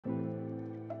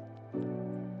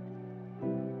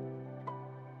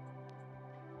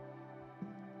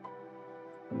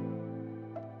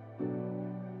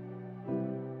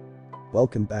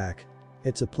Welcome back.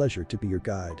 It's a pleasure to be your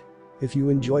guide. If you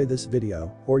enjoy this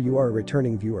video, or you are a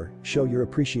returning viewer, show your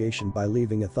appreciation by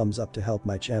leaving a thumbs up to help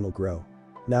my channel grow.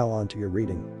 Now on to your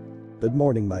reading. Good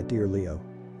morning, my dear Leo.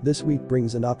 This week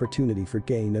brings an opportunity for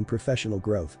gain and professional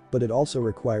growth, but it also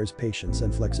requires patience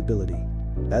and flexibility.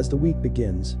 As the week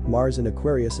begins, Mars in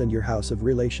Aquarius and your house of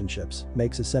relationships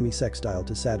makes a semi-sextile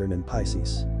to Saturn in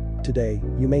Pisces. Today,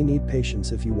 you may need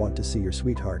patience if you want to see your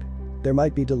sweetheart. There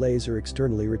might be delays or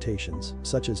external irritations,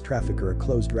 such as traffic or a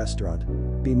closed restaurant.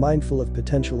 Be mindful of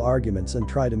potential arguments and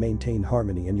try to maintain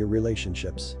harmony in your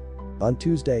relationships. On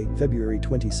Tuesday, February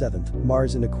 27th,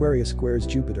 Mars in Aquarius squares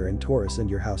Jupiter in Taurus and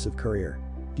your house of career.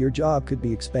 Your job could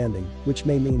be expanding, which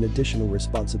may mean additional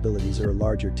responsibilities or a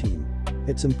larger team.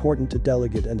 It's important to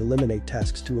delegate and eliminate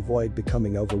tasks to avoid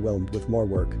becoming overwhelmed with more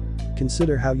work.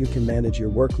 Consider how you can manage your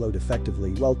workload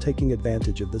effectively while taking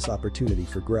advantage of this opportunity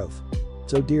for growth.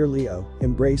 So dear Leo,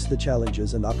 embrace the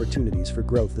challenges and opportunities for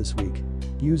growth this week.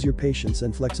 Use your patience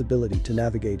and flexibility to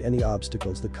navigate any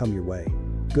obstacles that come your way.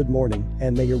 Good morning,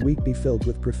 and may your week be filled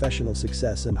with professional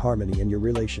success and harmony in your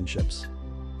relationships.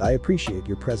 I appreciate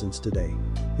your presence today.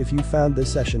 If you found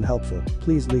this session helpful,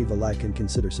 please leave a like and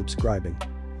consider subscribing.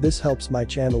 This helps my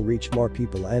channel reach more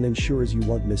people and ensures you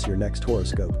won't miss your next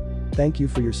horoscope. Thank you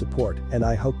for your support, and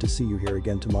I hope to see you here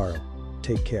again tomorrow.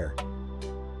 Take care.